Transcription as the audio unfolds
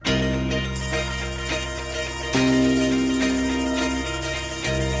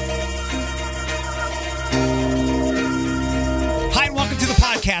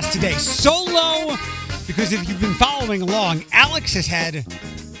today solo because if you've been following along, Alex has had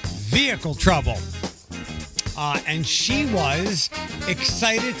vehicle trouble. And she was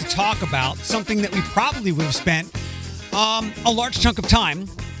excited to talk about something that we probably would have spent a large chunk of time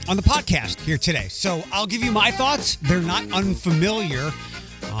on the podcast here today. So I'll give you my thoughts. They're not unfamiliar.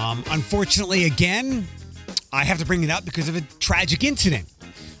 Unfortunately, again, I have to bring it up because of a tragic incident.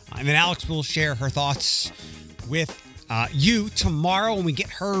 And then Alex will share her thoughts with you tomorrow when we get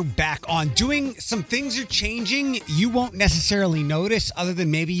her back on. Doing some things are changing. You won't necessarily notice other than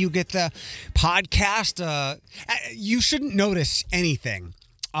maybe you get the podcast. You shouldn't notice anything.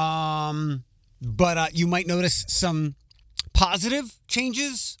 But you might notice some positive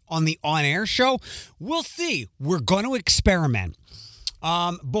changes on the on-air show. We'll see. We're going to experiment.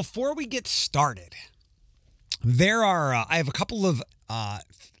 Before we get started, I have a couple of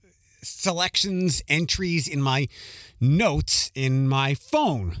selections, entries in my notes in my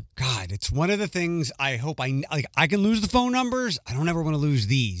phone. God, it's one of the things I hope I can lose the phone numbers. I don't ever want to lose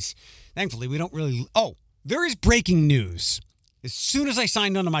these. Thankfully, we don't really. Oh, there is breaking news. As soon as I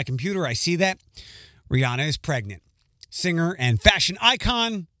signed onto my computer, I see that Rihanna is pregnant. Singer and fashion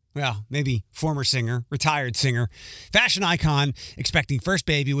icon. Well, maybe former singer, retired singer, fashion icon, expecting first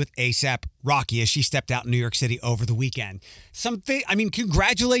baby with A$AP Rocky as she stepped out in New York City over the weekend.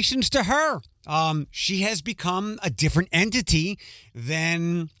 Congratulations to her. She has become a different entity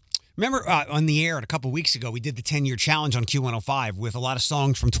than... Remember on the air a couple weeks ago, we did the 10-year challenge on Q105 with a lot of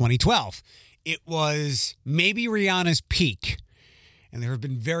songs from 2012. It was maybe Rihanna's peak. And there have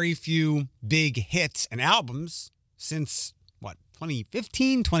been very few big hits and albums since...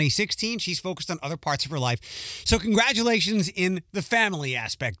 2015, 2016. She's focused on other parts of her life. So congratulations in the family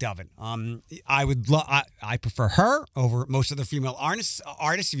aspect of it. I prefer her over most other female artists.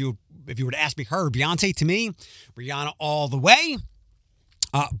 If you were to ask me her or Beyonce, to me, Rihanna all the way.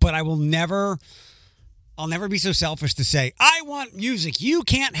 But I'll never be so selfish to say, I want music. You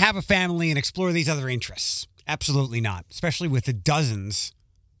can't have a family and explore these other interests. Absolutely not. Especially with the dozens.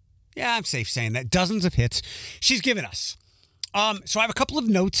 Yeah, I'm safe saying that. Dozens of hits she's given us. So I have a couple of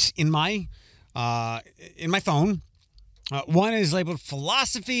notes in my phone. One is labeled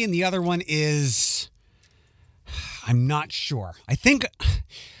philosophy, and the other one is I'm not sure. I think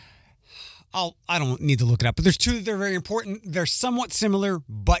I don't need to look it up, but there's two that are very important. They're somewhat similar,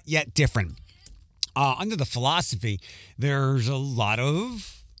 but yet different. Under the philosophy, there's a lot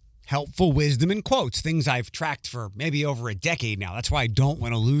of helpful wisdom and quotes, things I've tracked for maybe over a decade now. That's why I don't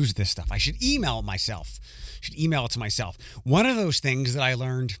want to lose this stuff. I should email it to myself. One of those things that I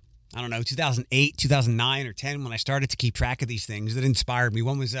learned, 2008, 2009, or 10, when I started to keep track of these things that inspired me.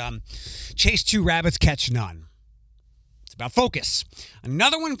 One was chase two rabbits, catch none. It's about focus.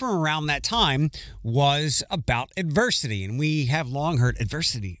 Another one from around that time was about adversity. And we have long heard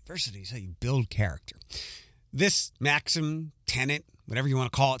adversity is how you build character. This maxim, tenet, whatever you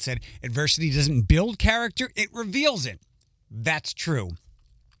want to call it, said adversity doesn't build character, it reveals it. That's true.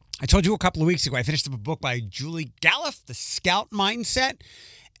 I told you a couple of weeks ago, I finished up a book by Julie Galef, The Scout Mindset,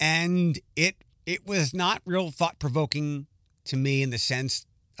 and it was not real thought-provoking to me in the sense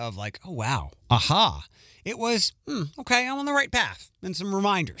of like, oh, wow, aha. It was, okay, I'm on the right path. And some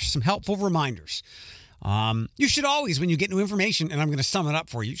reminders, some helpful reminders. You should always, when you get new information, and I'm going to sum it up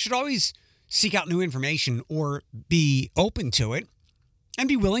for you, you should always seek out new information or be open to it and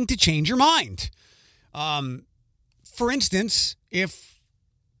be willing to change your mind. For instance, if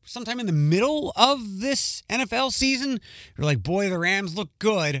sometime in the middle of this NFL season, you're like, boy, the Rams look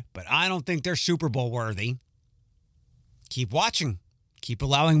good, but I don't think they're Super Bowl worthy. Keep watching. Keep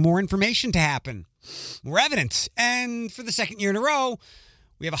allowing more information to happen. More evidence. And for the second year in a row,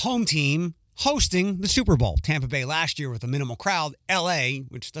 we have a home team hosting the Super Bowl. Tampa Bay last year with a minimal crowd. LA,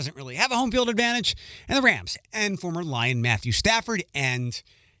 which doesn't really have a home field advantage. And the Rams and former Lion Matthew Stafford and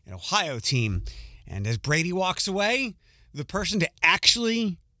an Ohio team. And as Brady walks away, the person to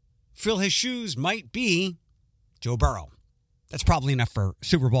actually fill his shoes might be Joe Burrow. That's probably enough for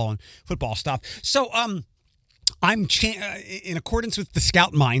Super Bowl and football stuff. So, in accordance with the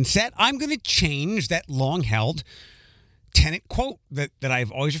Scout Mindset, I'm going to change that long-held tenet quote that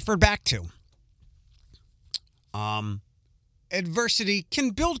I've always referred back to. Adversity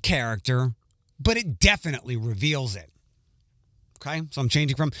can build character, but it definitely reveals it. Okay? So I'm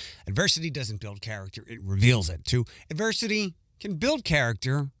changing from adversity doesn't build character, it reveals it, to adversity can build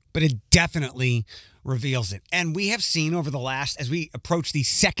character, but it definitely reveals it. And we have seen over the last, as we approach the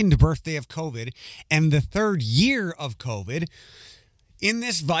second birthday of COVID and the third year of COVID, in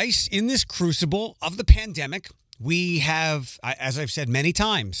this vice, in this crucible of the pandemic, we have, as I've said many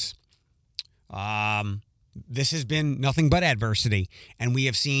times, this has been nothing but adversity, and we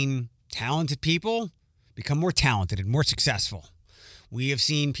have seen talented people become more talented and more successful. We have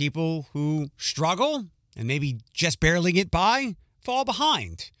seen people who struggle and maybe just barely get by fall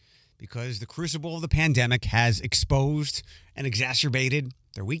behind because the crucible of the pandemic has exposed and exacerbated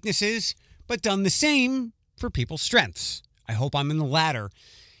their weaknesses, but done the same for people's strengths. I hope I'm in the latter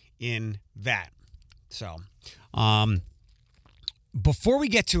in that. So, before we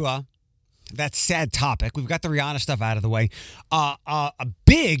get to that sad topic, we've got the Rihanna stuff out of the way. A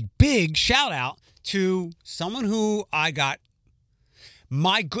big shout out to someone who I got.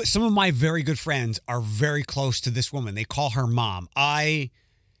 Some of my very good friends are very close to this woman. They call her mom. I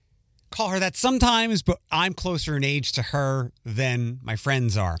call her that sometimes, but I'm closer in age to her than my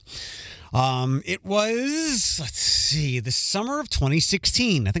friends are. It was, the summer of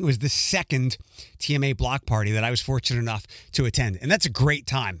 2016. I think it was the second TMA block party that I was fortunate enough to attend. And that's a great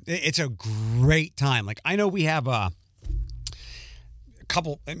time. It's a great time. Like, I know we have a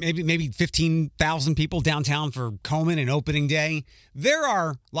couple, maybe 15,000 people downtown for Komen and opening day. There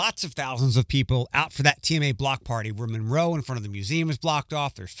are lots of thousands of people out for that TMA block party where Monroe in front of the museum is blocked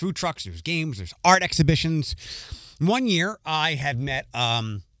off. There's food trucks, there's games, there's art exhibitions. One year I had met,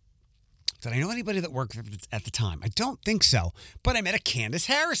 did I know anybody that worked at the time? I don't think so. But I met a Candace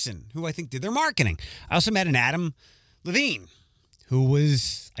Harrison, who I think did their marketing. I also met an Adam Levine, who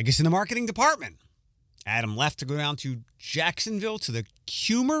was, I guess, in the marketing department. Adam left to go down to Jacksonville to the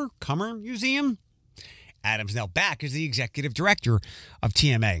Kummer Museum. Adam's now back as the executive director of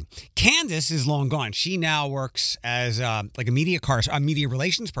TMA. Candace is long gone. She now works as a media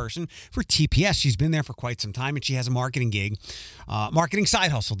relations person for TPS. She's been there for quite some time, and she has a marketing gig, marketing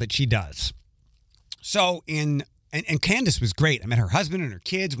side hustle that she does. So and Candace was great. I met her husband and her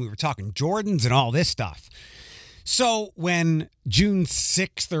kids. We were talking Jordans and all this stuff. So when June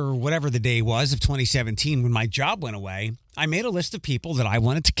 6th or whatever the day was of 2017, when my job went away, I made a list of people that I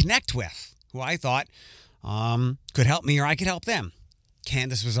wanted to connect with, who I thought could help me or I could help them.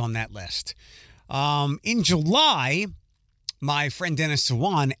 Candace was on that list. In July, my friend Dennis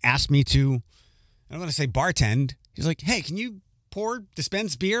Sawan asked me to, I don't want to say bartend. He's like, hey, can you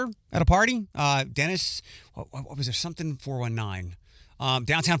dispense beer at a party? Dennis, what was there? Something 419.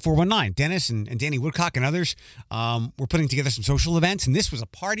 Downtown 419. Dennis and Danny Woodcock and others were putting together some social events, and this was a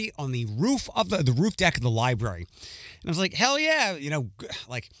party on the roof of the roof deck of the library. And I was like, hell yeah,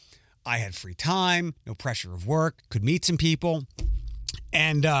 I had free time, no pressure of work, could meet some people,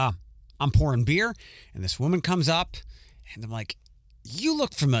 and I'm pouring beer, and this woman comes up, and I'm like, you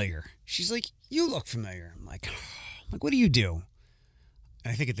look familiar. She's like, you look familiar. I'm like, what do you do?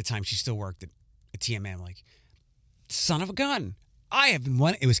 And I think at the time she still worked at TMA. I'm like, son of a gun.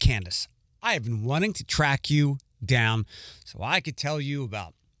 It was Candace. I have been wanting to track you down so I could tell you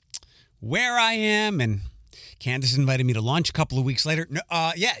about where I am. And Candace invited me to lunch a couple of weeks later.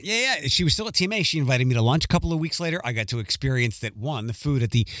 Yeah. She was still at TMA. She invited me to lunch a couple of weeks later. I got to experience that, one, the food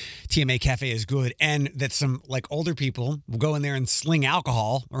at the TMA cafe is good, and that some older people will go in there and sling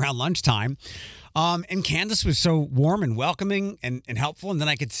alcohol around lunchtime. And Candace was so warm and welcoming and helpful. And then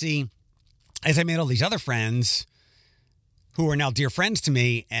I could see, as I made all these other friends who are now dear friends to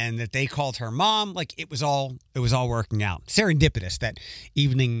me, and that they called her mom, it was all working out. Serendipitous that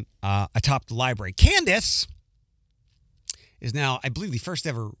evening atop the library. Candace is now, I believe, the first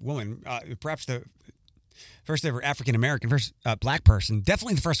ever woman, perhaps the first ever African-American, first black person,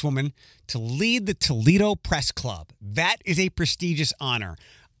 definitely the first woman to lead the Toledo Press Club. That is a prestigious honor.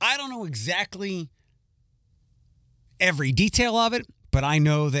 I don't know exactly every detail of it, but I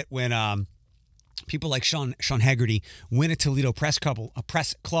know that when people like Sean Hegarty win a Toledo Press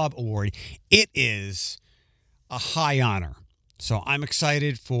Club award, it is a high honor. So I'm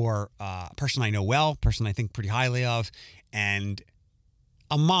excited for a person I know well, person I think pretty highly of, and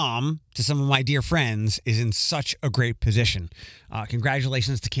a mom to some of my dear friends is in such a great position.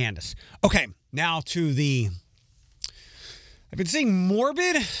 Congratulations to Candace. Okay, now to I've been saying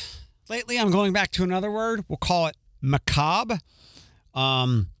morbid lately. I'm going back to another word. We'll call it macabre.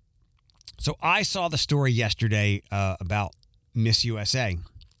 So I saw the story yesterday about Miss USA.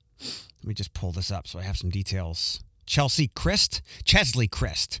 Let me just pull this up so I have some details. Chesley Christ.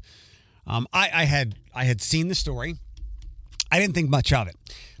 I had seen the story. I didn't think much of it.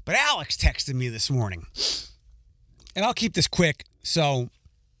 But Alex texted me this morning. And I'll keep this quick so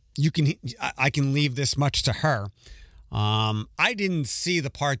I can leave this much to her. I didn't see the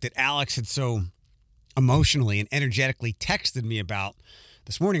part that Alex had so emotionally and energetically texted me about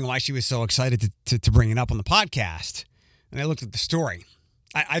this morning, why she was so excited to bring it up on the podcast. And I looked at the story.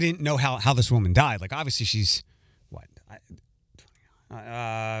 I didn't know how this woman died. Obviously she's,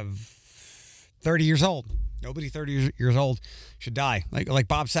 30 years old. Nobody 30 years old should die. Like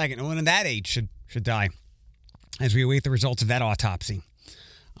Bob Saget, no one in that age should die. As we await the results of that autopsy,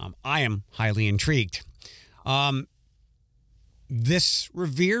 I am highly intrigued. This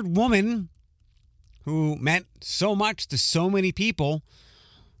revered woman who meant so much to so many people,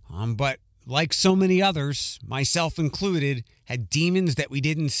 but like so many others, myself included, had demons that we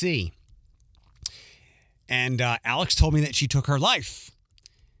didn't see. And Alex told me that she took her life.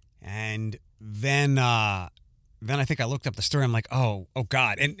 And then I think I looked up the story. I'm like, oh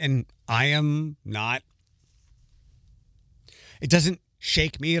God. And I am not. It doesn't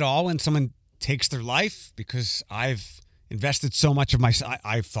shake me at all when someone takes their life, because I've invested so much of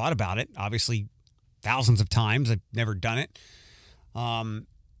I've thought about it, obviously, thousands of times. I've never done it.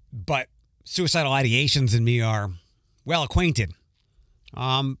 But suicidal ideations in me are well acquainted.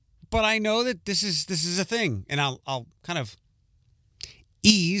 But I know that this is a thing, and I'll kind of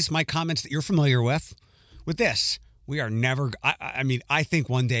ease my comments that you're familiar with this. We are never. I mean, I think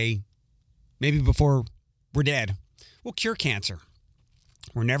one day, maybe before we're dead, we'll cure cancer.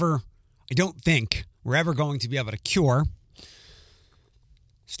 I don't think we're ever going to be able to cure,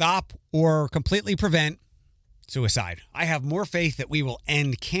 stop, or completely prevent suicide. I have more faith that we will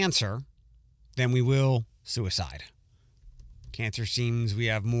end cancer than we will suicide. Cancer seems we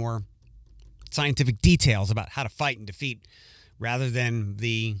have more scientific details about how to fight and defeat rather than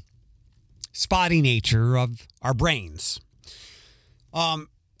the spotty nature of our brains.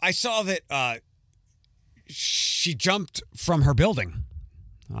 I saw that she jumped from her building.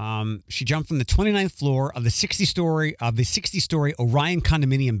 She jumped from the 29th floor of the 60-story Orion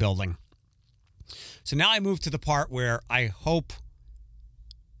condominium building. So now I move to the part where I hope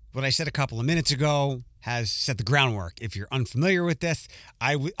what I said a couple of minutes ago has set the groundwork. If you're unfamiliar with this,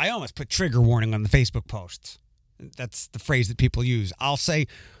 I almost put trigger warning on the Facebook posts. That's the phrase that people use. I'll say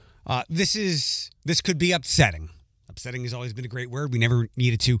this could be upsetting. Upsetting has always been a great word. We never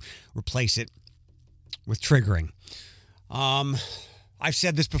needed to replace it with triggering. I've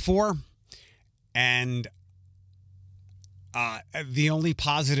said this before, and the only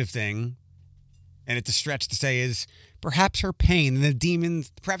positive thing, and it's a stretch to say, is perhaps her pain and the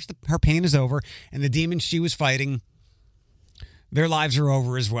demons, her pain is over, and the demons she was fighting, their lives are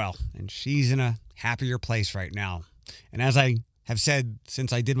over as well. And she's in a happier place right now. And as I have said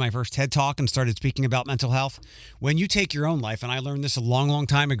since I did my first TED Talk and started speaking about mental health, when you take your own life, and I learned this a long, long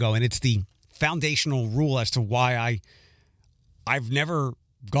time ago, and it's the foundational rule as to why I've never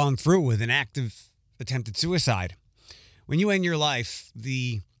gone through with an active attempted suicide. When you end your life,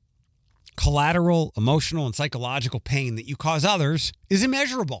 the collateral, emotional, and psychological pain that you cause others is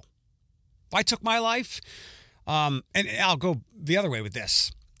immeasurable. If I took my life, and I'll go the other way with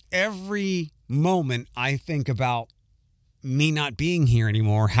this. Every moment I think about me not being here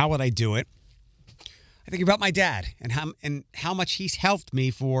anymore, how would I do it? I think about my dad and how much he's helped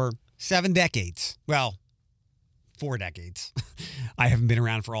me for 7 decades. Well, 4 decades. I haven't been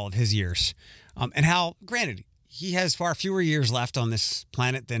around for all of his years. And how, granted, he has far fewer years left on this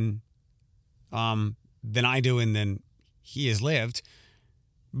planet than I do and than he has lived.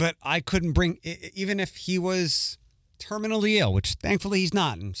 But I couldn't bring, even if he was terminally ill, which thankfully he's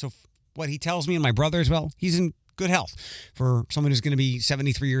not. And so what he tells me and my brother as well, he's in good health for someone who's going to be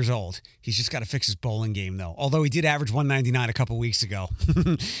 73 years old. He's just got to fix his bowling game, though. Although he did average 199 a couple weeks ago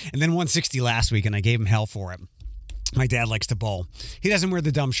and then 160 last week, and I gave him hell for it. My dad likes to bowl. He doesn't wear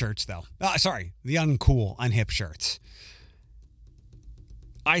the dumb shirts, though. The uncool, unhip shirts.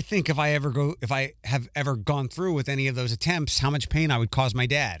 I think if I have ever gone through with any of those attempts, how much pain I would cause my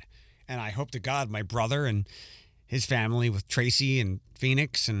dad. And I hope to God my brother and his family with Tracy and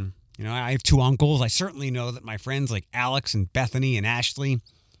Phoenix, and I have 2 uncles. I certainly know that my friends like Alex and Bethany and Ashley,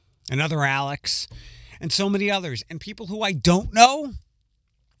 another Alex, and so many others, and people who I don't know,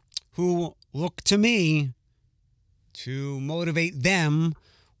 who look to me to motivate them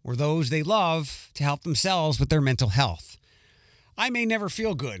or those they love to help themselves with their mental health. I may never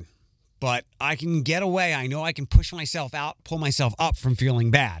feel good, but I can get away. I know I can push myself out, pull myself up from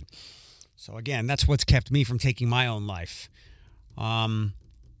feeling bad. So again, that's what's kept me from taking my own life.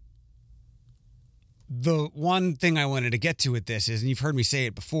 The one thing I wanted to get to with this is, and you've heard me say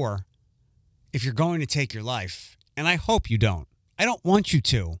it before, if you're going to take your life, and I hope you don't, I don't want you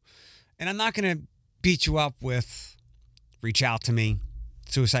to, and I'm not going to beat you up with reach out to me,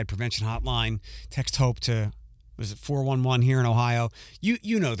 suicide prevention hotline, text HOPE to, was it 411 here in Ohio?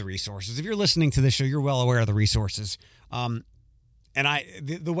 You know the resources. If you're listening to this show, you're well aware of the resources. And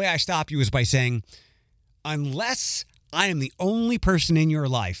the way I stop you is by saying, unless I am the only person in your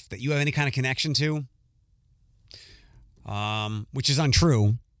life that you have any kind of connection to, which is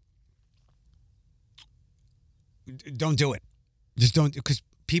untrue, don't do it. Just don't, because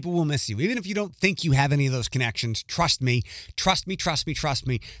people will miss you. Even if you don't think you have any of those connections, trust me.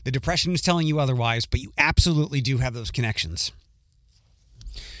 The depression is telling you otherwise, but you absolutely do have those connections.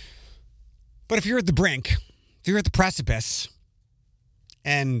 But if you're at the brink, if you're at the precipice,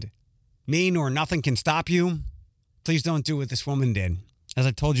 and me nor nothing can stop you, please don't do what this woman did. As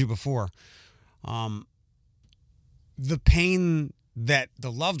I told you before, the pain that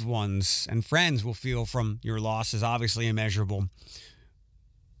the loved ones and friends will feel from your loss is obviously immeasurable.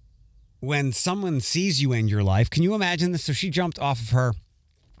 When someone sees you in your life, can you imagine this? So she jumped off of her.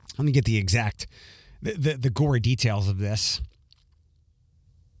 Let me get the exact, the gory details of this.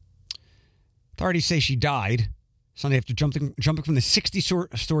 Authorities say she died Sunday after jumping from the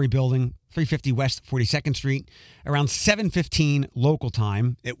 60-story building, 350 West 42nd Street, around 7:15 local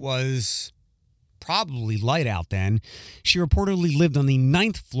time. It was probably light out then. She reportedly lived on the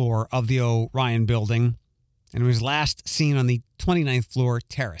 9th floor of the Orion building and was last seen on the 29th floor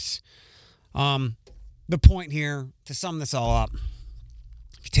terrace. The point here, to sum this all up,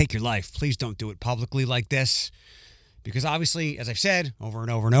 if you take your life, please don't do it publicly like this, because obviously, as I've said over and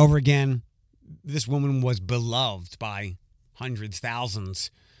over and over again, this woman was beloved by hundreds,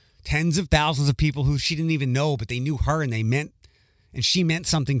 thousands, tens of thousands of people who she didn't even know, but they knew her and she meant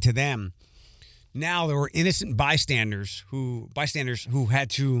something to them. Now there were innocent bystanders who had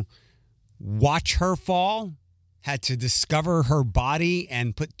to watch her fall, had to discover her body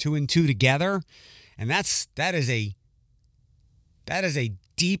and put two and two together. And that is a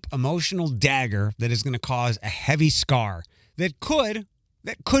deep emotional dagger that is going to cause a heavy scar that could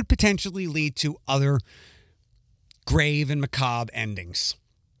potentially lead to other grave and macabre endings.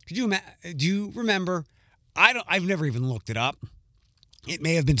 Do you remember? I've never even looked it up. It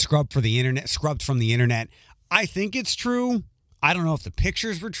may have been scrubbed from the internet. I think it's true. I don't know if the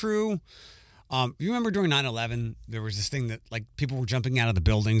pictures were true. You remember during 9/11, there was this thing that like people were jumping out of the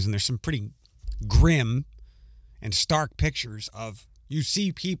buildings, and there's some pretty grim and stark pictures of you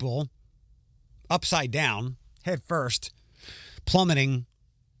see people upside down, head first, plummeting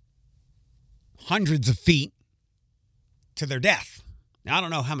hundreds of feet to their death. Now, I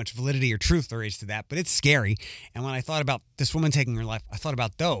don't know how much validity or truth there is to that, but it's scary. And when I thought about this woman taking her life, I thought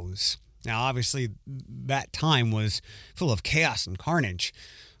about those. Now, obviously, that time was full of chaos and carnage.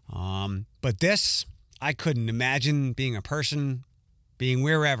 But this, I couldn't imagine being a person, being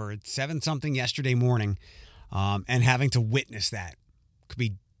wherever, at 7-something yesterday morning, and having to witness that. Could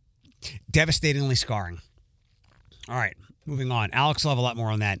be devastatingly scarring. All right, moving on. Alex will have a lot more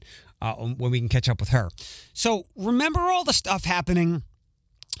on that when we can catch up with her. So remember all the stuff happening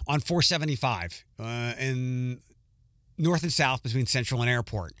on 475 in north and south between Central and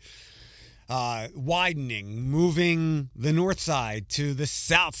Airport. Widening, moving the north side to the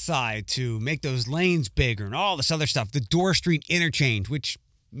south side to make those lanes bigger and all this other stuff. The Dorr Street interchange, which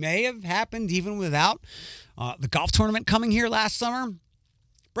may have happened even without the golf tournament coming here last summer.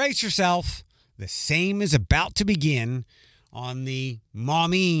 Brace yourself. The same is about to begin on the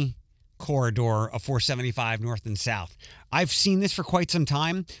Maumee corridor of 475 north and south. I've seen this for quite some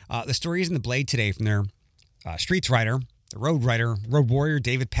time. The story is in the Blade today from their streets writer, the road warrior,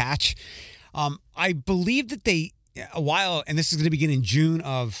 David Patch. I believe that and this is going to begin in June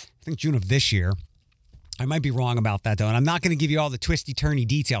of this year. I might be wrong about that, though, and I'm not going to give you all the twisty-turny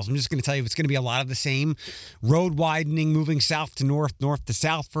details. I'm just going to tell you it's going to be a lot of the same. Road widening, moving south to north, north to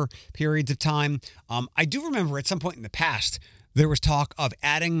south for periods of time. I do remember at some point in the past, there was talk of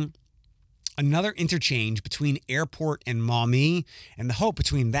adding another interchange between Airport and Maumee, and the hope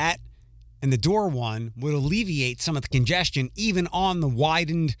between that and the Dorr one would alleviate some of the congestion, even on the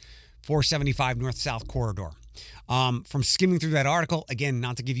widened 475 north-south corridor. From skimming through that article, again,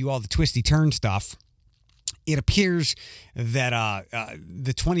 not to give you all the twisty-turn stuff, it appears that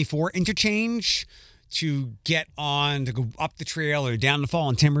the 24 interchange to go up the trail or down the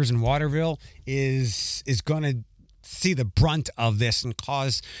Fallen Timbers in Waterville is going to see the brunt of this and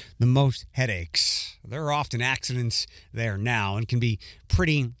cause the most headaches. There are often accidents there now and can be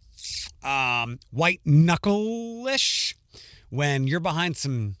pretty white knuckle-ish when you're behind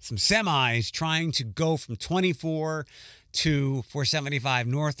some semis trying to go from 24 to 475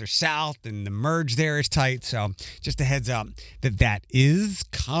 north or south, and the merge there is tight. So just a heads up that is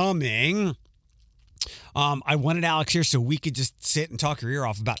coming. I wanted Alex here so we could just sit and talk your ear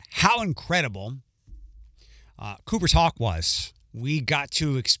off about how incredible Cooper's Hawk was. We got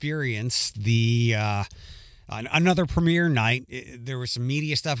to experience another premiere night. There was some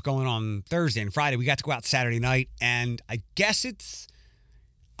media stuff going on Thursday and Friday. We got to go out Saturday night, and I guess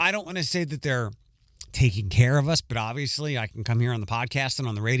I don't want to say that they're taking care of us, but obviously I can come here on the podcast and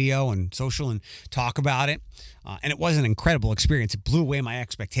on the radio and social and talk about it. And it was an incredible experience. It blew away my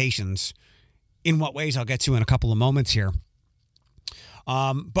expectations. In what ways, I'll get to in a couple of moments here.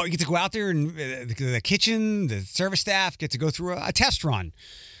 But you get to go out there and the kitchen, the service staff get to go through a test run,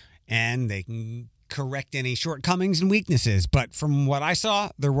 and they can correct any shortcomings and weaknesses. But from what I saw,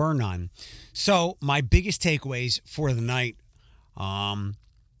 there were none. So my biggest takeaways for the night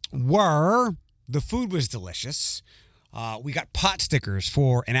were the food was delicious. We got pot stickers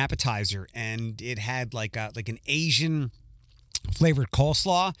for an appetizer, and it had like an Asian flavored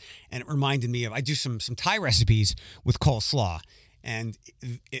coleslaw, and it reminded me of, I do some Thai recipes with coleslaw, and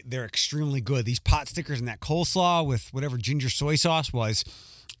they're extremely good. These pot stickers and that coleslaw with whatever ginger soy sauce was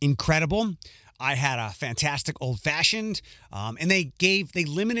incredible. I had a fantastic old fashioned, and they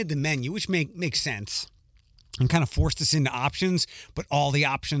limited the menu, which makes sense, and kind of forced us into options, but all the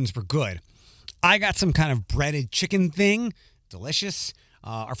options were good. I got some kind of breaded chicken thing, delicious.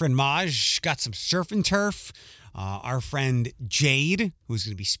 Our friend Maj got some surf and turf. Our friend Jade, who's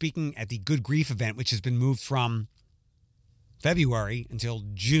going to be speaking at the Good Grief event, which has been moved from February until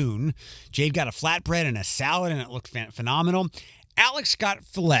June. Jade got a flatbread and a salad, and it looked phenomenal. Alex got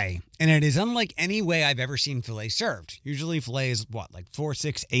filet, and it is unlike any way I've ever seen filet served. Usually filet is like 4,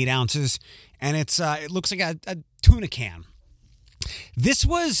 6, 8 ounces, and it looks like a tuna can. This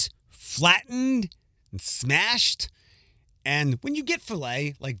was flattened and smashed, and when you get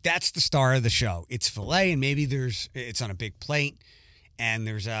filet, like, that's the star of the show. It's filet, and maybe it's on a big plate, and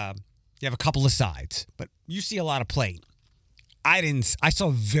you have a couple of sides, but you see a lot of plate. I saw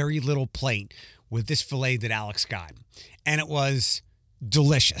very little plate with this filet that Alex got, and it was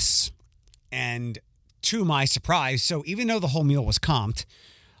delicious. And to my surprise, so even though the whole meal was comped,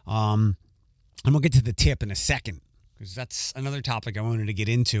 and we'll get to the tip in a second, because that's another topic I wanted to get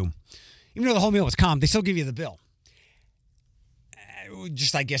into. Even though the whole meal was comped, they still give you the bill.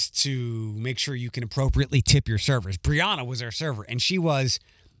 Just, I guess, to make sure you can appropriately tip your servers. Brianna was our server, and she was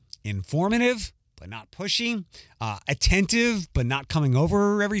informative, but not pushy, attentive, but not coming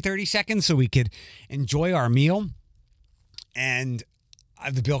over every 30 seconds so we could enjoy our meal. And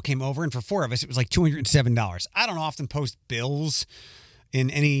the bill came over, and for 4 of us, it was like $207. I don't often post bills in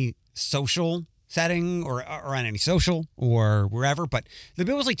any social setting or on any social or wherever, but the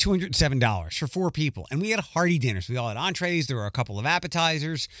bill was like $207 for 4 people. And we had hearty dinners. We all had entrees. There were a couple of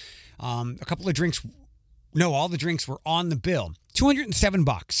appetizers, a couple of drinks. No, all the drinks were on the bill.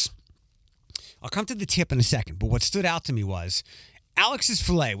 $207. I'll come to the tip in a second, but what stood out to me was Alex's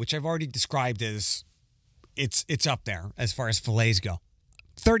filet, which I've already described as it's up there as far as fillets go.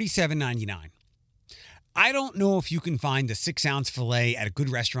 $37.99. I don't know if you can find a 6-ounce filet at a good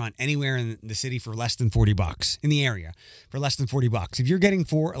restaurant anywhere in the city for less than $40 in the area for less than $40. If you're getting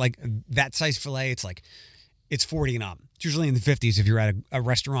that size filet, it's 40 and up. It's usually in the 50s if you're at a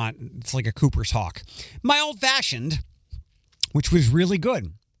restaurant. It's like a Cooper's Hawk. My old fashioned, which was really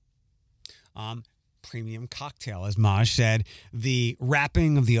good. Premium cocktail, as Maj said. The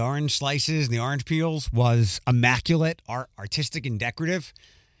wrapping of the orange slices and the orange peels was immaculate, artistic and decorative.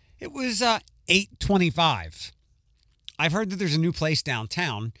 It was $8.25. I've heard that there's a new place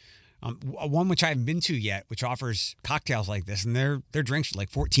downtown, one which I haven't been to yet, which offers cocktails like this, and their drinks are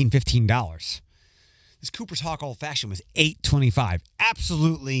like $14, $15. This Cooper's Hawk Old Fashioned was $8.25.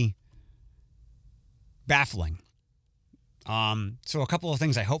 Absolutely baffling. So a couple of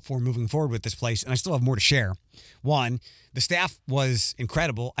things I hope for moving forward with this place, and I still have more to share. One, the staff was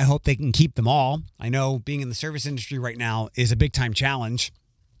incredible. I hope they can keep them all. I know being in the service industry right now is a big time challenge.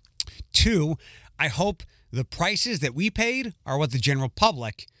 2, I hope the prices that we paid are what the general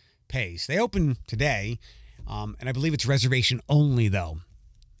public pays. They open today, and I believe it's reservation only though.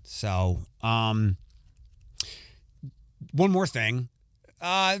 So, one more thing.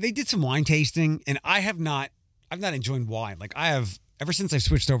 They did some wine tasting, and I've not enjoyed wine. Like, ever since I've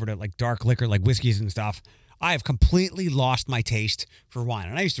switched over to like dark liquor, like whiskeys and stuff, I have completely lost my taste for wine.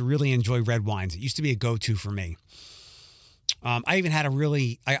 And I used to really enjoy red wines. It used to be a go-to for me. I even had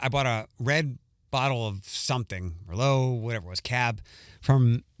I bought a red bottle of something, Merlot, whatever it was, Cab,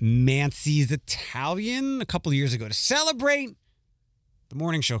 from Mancy's Italian a couple of years ago to celebrate the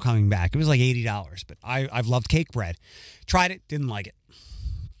morning show coming back. It was like $80, but I've loved cake bread. Tried it, didn't like it.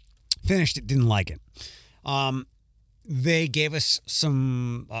 Finished it, didn't like it. They gave us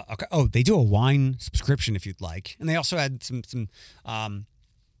some, they do a wine subscription if you'd like. And they also had some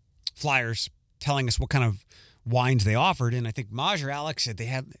flyers telling us what kind of wines they offered. And I think Maj or Alex said they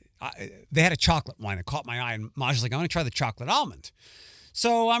had a chocolate wine that caught my eye. And Maj was like, I want to try the chocolate almond.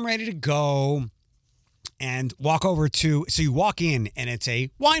 So I'm ready to go and walk over so you walk in and it's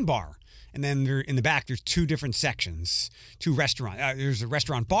a wine bar. And then in the back, there's two different sections, two restaurants. There's a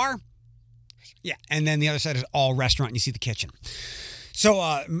restaurant bar. Yeah. And then the other side is all restaurant. And you see the kitchen.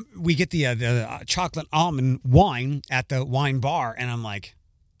 So we get the chocolate almond wine at the wine bar. And I'm like,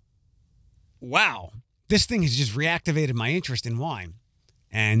 wow, this thing has just reactivated my interest in wine.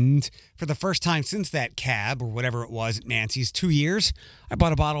 And for the first time since that cab or whatever it was at Nancy's 2 years, I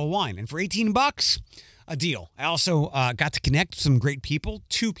bought a bottle of wine. And for $18, a deal. I also got to connect with some great people,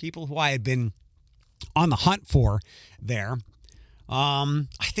 two people who I had been on the hunt for there. I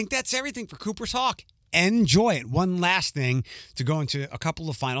think that's everything for Cooper's Hawk. Enjoy it. One last thing to go into a couple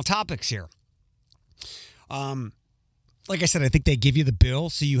of final topics here. Like I said, I think they give you the bill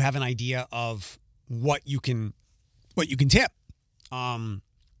so you have an idea of what you can tip.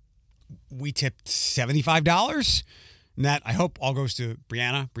 We tipped $75, and that I hope all goes to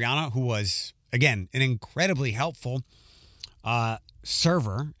Brianna, who was, again, an incredibly helpful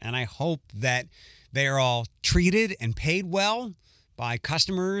server, and I hope that they are all treated and paid well by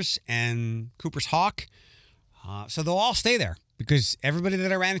customers and Cooper's Hawk. So they'll all stay there because everybody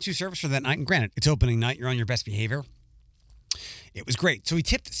that I ran into service for that night, and granted, it's opening night, you're on your best behavior. It was great. So we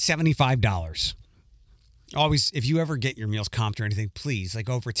tipped $75. Always, if you ever get your meals comped or anything, please,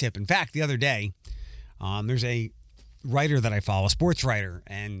 over tip. In fact, the other day, there's a writer that I follow, a sports writer,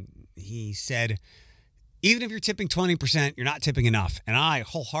 and he said, even if you're tipping 20%, you're not tipping enough. And I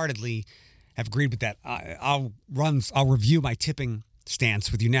wholeheartedly have agreed with that. I'll review my tipping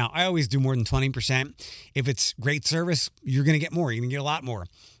stance with you now. I always do more than 20%. If it's great service, you're going to get more. You're going to get a lot more.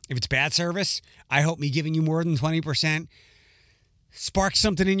 If it's bad service, I hope me giving you more than 20% sparked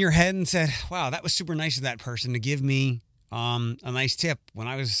something in your head and said, wow, that was super nice of that person to give me a nice tip when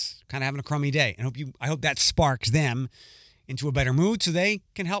I was kind of having a crummy day. And I hope that sparks them into a better mood so they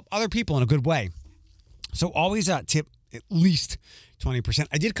can help other people in a good way. So always tip at least 20%.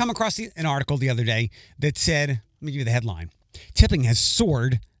 I did come across an article the other day that said, let me give you the headline, tipping has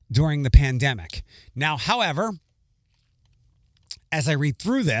soared during the pandemic. Now, however, as I read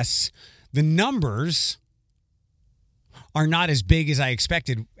through this, the numbers are not as big as I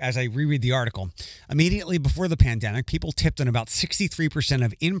expected as I reread the article. Immediately before the pandemic, people tipped on about 63%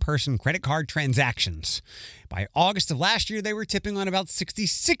 of in-person credit card transactions. By August of last year, they were tipping on about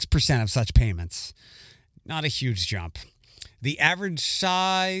 66% of such payments. Not a huge jump. The average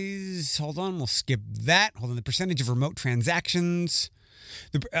size, we'll skip that. The percentage of remote transactions.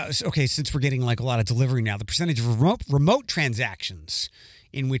 Since we're getting a lot of delivery now, the percentage of remote transactions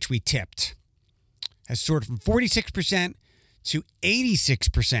in which we tipped has soared from 46% to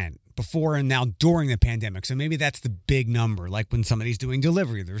 86% before and now during the pandemic. So maybe that's the big number, like when somebody's doing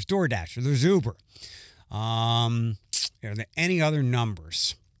delivery. There's DoorDash or there's Uber. Are there any other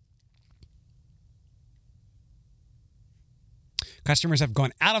numbers? Customers have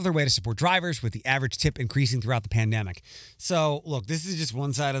gone out of their way to support drivers, with the average tip increasing throughout the pandemic. So, look, this is just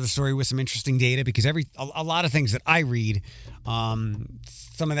one side of the story with some interesting data because a lot of things that I read,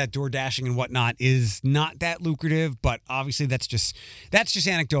 some of that door dashing and whatnot is not that lucrative, but obviously that's just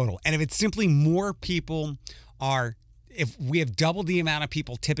anecdotal. And if it's simply more people if we have doubled the amount of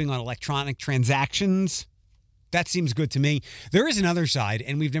people tipping on electronic transactions, that seems good to me. There is another side,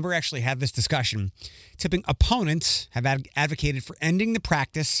 and we've never actually had this discussion. Tipping opponents have advocated for ending the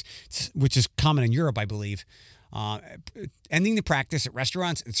practice, which is common in Europe, I believe, ending the practice at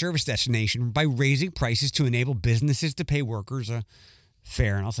restaurants and service destinations by raising prices to enable businesses to pay workers a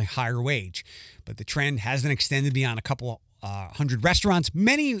fair and I'll say higher wage. But the trend hasn't extended beyond a couple hundred restaurants,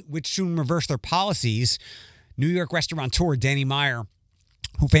 many which soon reverse their policies. New York restaurateur Danny Meyer,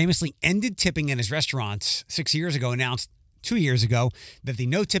 who famously ended tipping in his restaurants 6 years ago, announced 2 years ago that the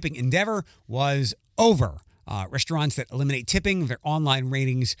no tipping endeavor was over. Restaurants that eliminate tipping, their online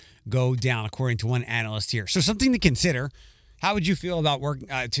ratings go down, according to one analyst here. So something to consider. How would you feel about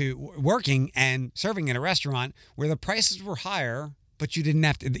working and serving in a restaurant where the prices were higher, but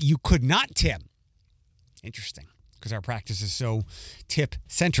you could not tip? Interesting, because our practice is so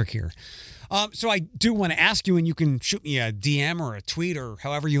tip-centric here. So I do want to ask you, and you can shoot me a DM or a tweet or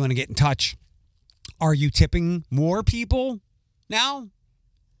however you want to get in touch. Are you tipping more people now?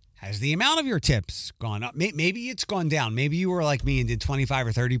 Has the amount of your tips gone up? Maybe it's gone down. Maybe you were like me and did 25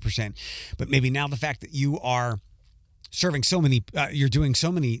 or 30%. But maybe now the fact that you are serving so many, you're doing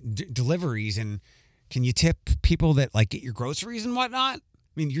so many deliveries, and can you tip people that get your groceries and whatnot? I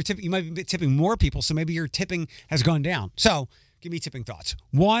mean, you might be tipping more people, so maybe your tipping has gone down. So give me tipping thoughts.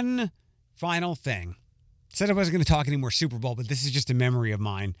 One final thing. Said I wasn't going to talk any more Super Bowl, but this is just a memory of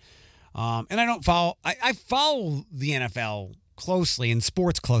mine. And I don't follow. I follow the NFL closely and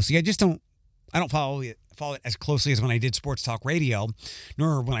sports closely. I don't follow follow it as closely as when I did sports talk radio,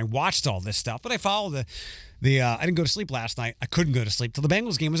 nor when I watched all this stuff. But I follow I didn't go to sleep last night. I couldn't go to sleep till the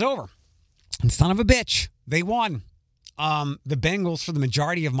Bengals game was over. And son of a bitch, they won. The Bengals, for the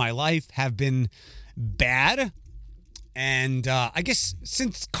majority of my life, have been bad. And I guess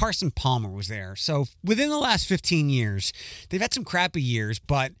since Carson Palmer was there. So within the last 15 years, they've had some crappy years,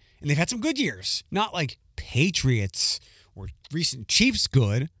 and they've had some good years. Not like Patriots or recent Chiefs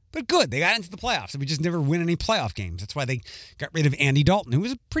good, but good. They got into the playoffs. We just never win any playoff games. That's why they got rid of Andy Dalton, who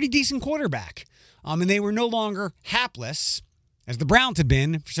was a pretty decent quarterback. And they were no longer hapless, as the Browns had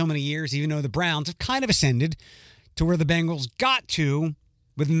been for so many years, even though the Browns have kind of ascended to where the Bengals got to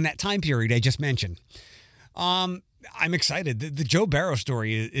within that time period I just mentioned. I'm excited. The Joe Burrow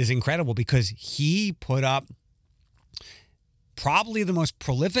story is incredible because he put up probably the most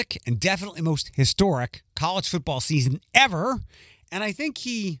prolific and definitely most historic college football season ever. And I think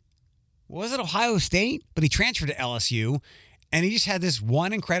he was at Ohio State, but he transferred to LSU, and he just had this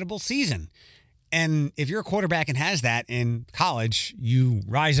one incredible season. And if you're a quarterback and has that in college, you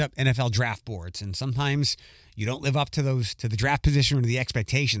rise up NFL draft boards, and sometimes you don't live up to the draft position or to the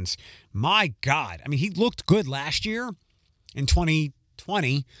expectations. My God. I mean, he looked good last year in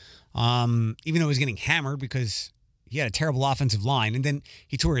 2020, even though he was getting hammered because he had a terrible offensive line. And then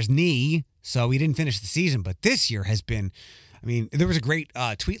he tore his knee, so he didn't finish the season. But this year has been, I mean, there was a great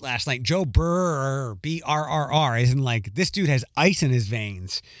tweet last night. Joe Burr, B-R-R-R, as in like, this dude has ice in his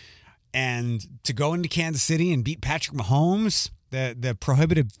veins. And to go into Kansas City and beat Patrick Mahomes, the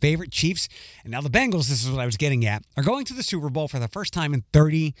prohibitive favorite Chiefs, and now the Bengals, this is what I was getting at, are going to the Super Bowl for the first time in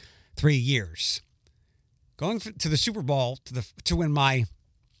 33 years. Going to the Super Bowl to when my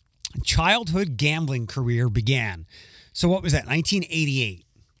childhood gambling career began. So what was that, 1988?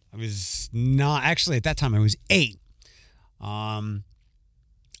 I was not, actually at that time I was 8. I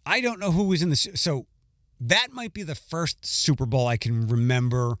don't know who was in the, so that might be the first Super Bowl I can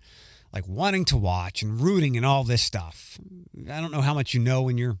remember like wanting to watch and rooting and all this stuff. I don't know how much you know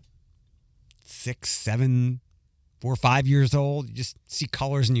when you're 6, 7, 4, 5 years old. You just see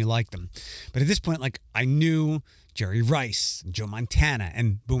colors and you like them. But at this point, like, I knew Jerry Rice and Joe Montana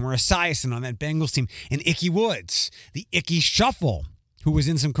and Boomer Esiason on that Bengals team and Ickey Woods, the Ickey Shuffle, who was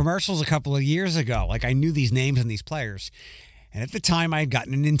in some commercials a couple of years ago. Like, I knew these names and these players. And at the time, I had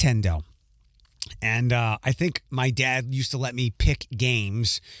gotten a Nintendo. And I think my dad used to let me pick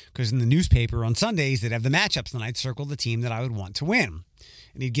games because in the newspaper on Sundays, they'd have the matchups, and I'd circle the team that I would want to win.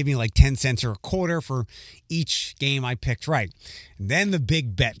 And he'd give me like 10 cents or a quarter for each game I picked right. And then the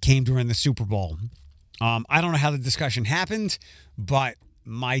big bet came during the Super Bowl. I don't know how the discussion happened, but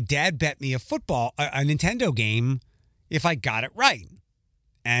my dad bet me a Nintendo game if I got it right.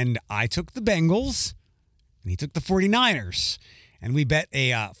 And I took the Bengals, and he took the 49ers. And we bet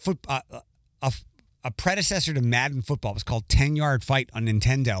a predecessor to Madden football. It was called 10-Yard Fight on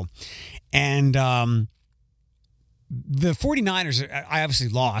Nintendo. And the 49ers, I obviously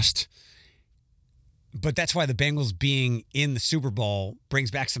lost. But that's why the Bengals being in the Super Bowl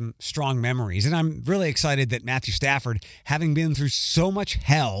brings back some strong memories. And I'm really excited that Matthew Stafford, having been through so much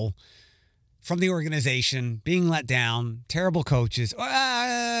hell from the organization, being let down, terrible coaches,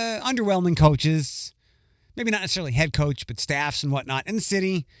 underwhelming coaches, maybe not necessarily head coach, but staffs and whatnot, and the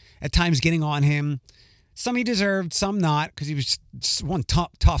city at times getting on him. Some he deserved, some not, because he was just one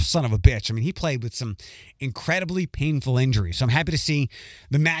tough son of a bitch. I mean, he played with some incredibly painful injuries. So I'm happy to see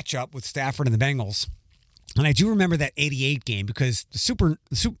the matchup with Stafford and the Bengals. And I do remember that 88 game because the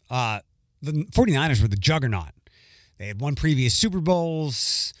 49ers were the juggernaut. They had won previous Super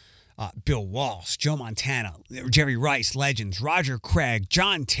Bowls. Bill Walsh, Joe Montana, Jerry Rice, legends, Roger Craig,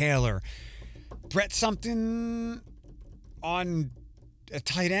 John Taylor, Brett something on a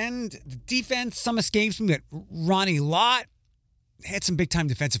tight end. The defense, some escapes me, but Ronnie Lott had some big-time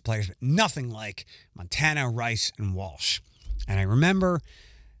defensive players, but nothing like Montana, Rice, and Walsh. And I remember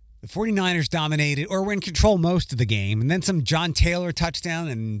the 49ers dominated or were in control most of the game, and then some John Taylor touchdown,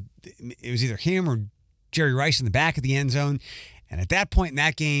 and it was either him or Jerry Rice in the back of the end zone. And at that point in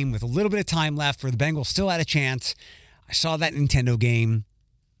that game, with a little bit of time left where the Bengals still had a chance, I saw that Nintendo game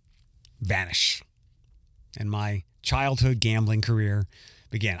vanish. And my childhood gambling career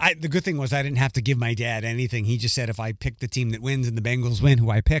began. The good thing was I didn't have to give my dad anything. He just said if I pick the team that wins and the Bengals win, who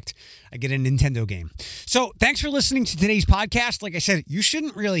I picked, I get a Nintendo game. So thanks for listening to today's podcast. Like I said, you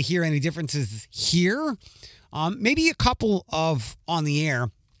shouldn't really hear any differences here. Maybe a couple of on the air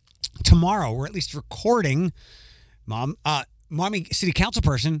tomorrow. We're at least recording. Miami City Council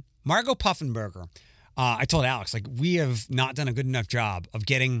person, Margot Puffenberger. I told Alex, like, we have not done a good enough job of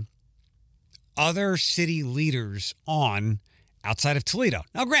getting other city leaders on outside of Toledo.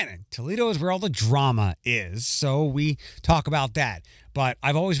 Now, granted, Toledo is where all the drama is, so we talk about that. But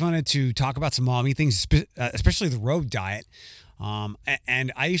I've always wanted to talk about some mommy things, especially the road diet.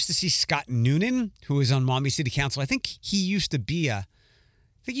 And I used to see Scott Noonan, who was on Mommy City Council. I think he used to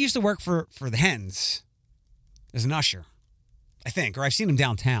work for the Hens as an usher, I think, or I've seen him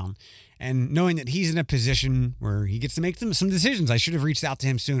downtown. And knowing that he's in a position where he gets to make some decisions, I should have reached out to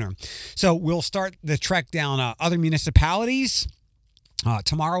him sooner. So we'll start the trek down other municipalities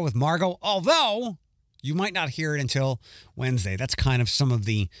tomorrow with Margot, although you might not hear it until Wednesday. That's kind of some of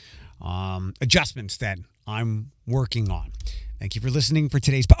the adjustments that I'm working on. Thank you for listening for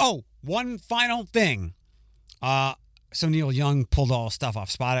today's... Oh, one final thing. So Neil Young pulled all stuff off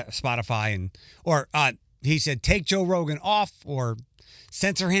Spotify, or he said, take Joe Rogan off, or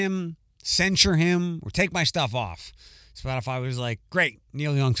censure him, or take my stuff off. Spotify was like, great,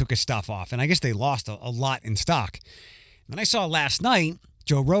 Neil Young took his stuff off. And I guess they lost a lot in stock. And I saw last night,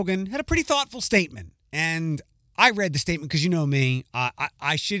 Joe Rogan had a pretty thoughtful statement. And I read the statement because you know me.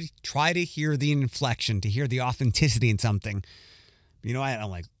 I should try to hear the inflection, to hear the authenticity in something. You know,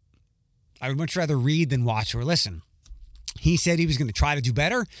 I would much rather read than watch or listen. He said he was going to try to do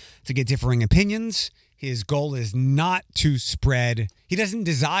better, to get differing opinions. His goal is not to he doesn't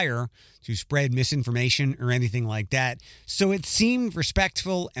desire to spread misinformation or anything like that. So it seemed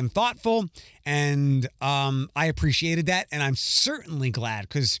respectful and thoughtful, and I appreciated that. And I'm certainly glad,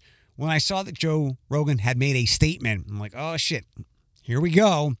 because when I saw that Joe Rogan had made a statement, I'm like, oh shit, here we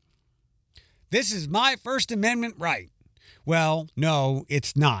go. This is my First Amendment right. Well, no,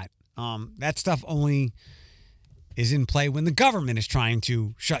 it's not. That stuff only is in play when the government is trying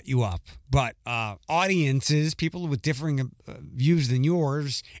to shut you up. But audiences, people with differing views than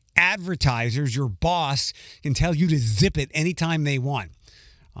yours, advertisers, your boss can tell you to zip it anytime they want.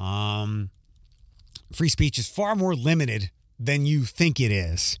 Free speech is far more limited than you think it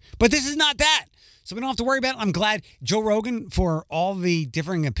is. But this is not that. So we don't have to worry about it. I'm glad Joe Rogan, for all the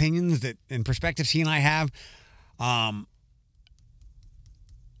differing opinions and perspectives he and I have,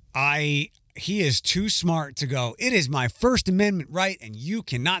 he is too smart to go, it is my First Amendment right, and you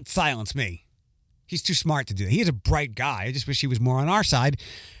cannot silence me. He's too smart to do that. He is a bright guy. I just wish he was more on our side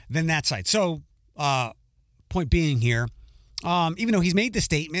than that side. So, point being here, even though he's made the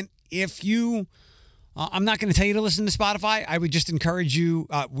statement, if you, I'm not going to tell you to listen to Spotify. I would just encourage you,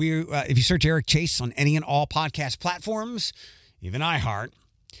 if you search Eric Chase on any and all podcast platforms, even iHeart,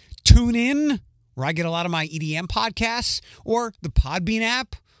 tune in, where I get a lot of my EDM podcasts, or the Podbean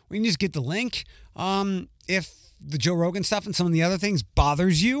app. You can just get the link. If the Joe Rogan stuff and some of the other things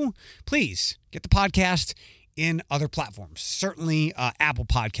bothers you, please get the podcast in other platforms, certainly Apple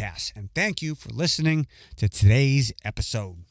Podcasts. And thank you for listening to today's episode.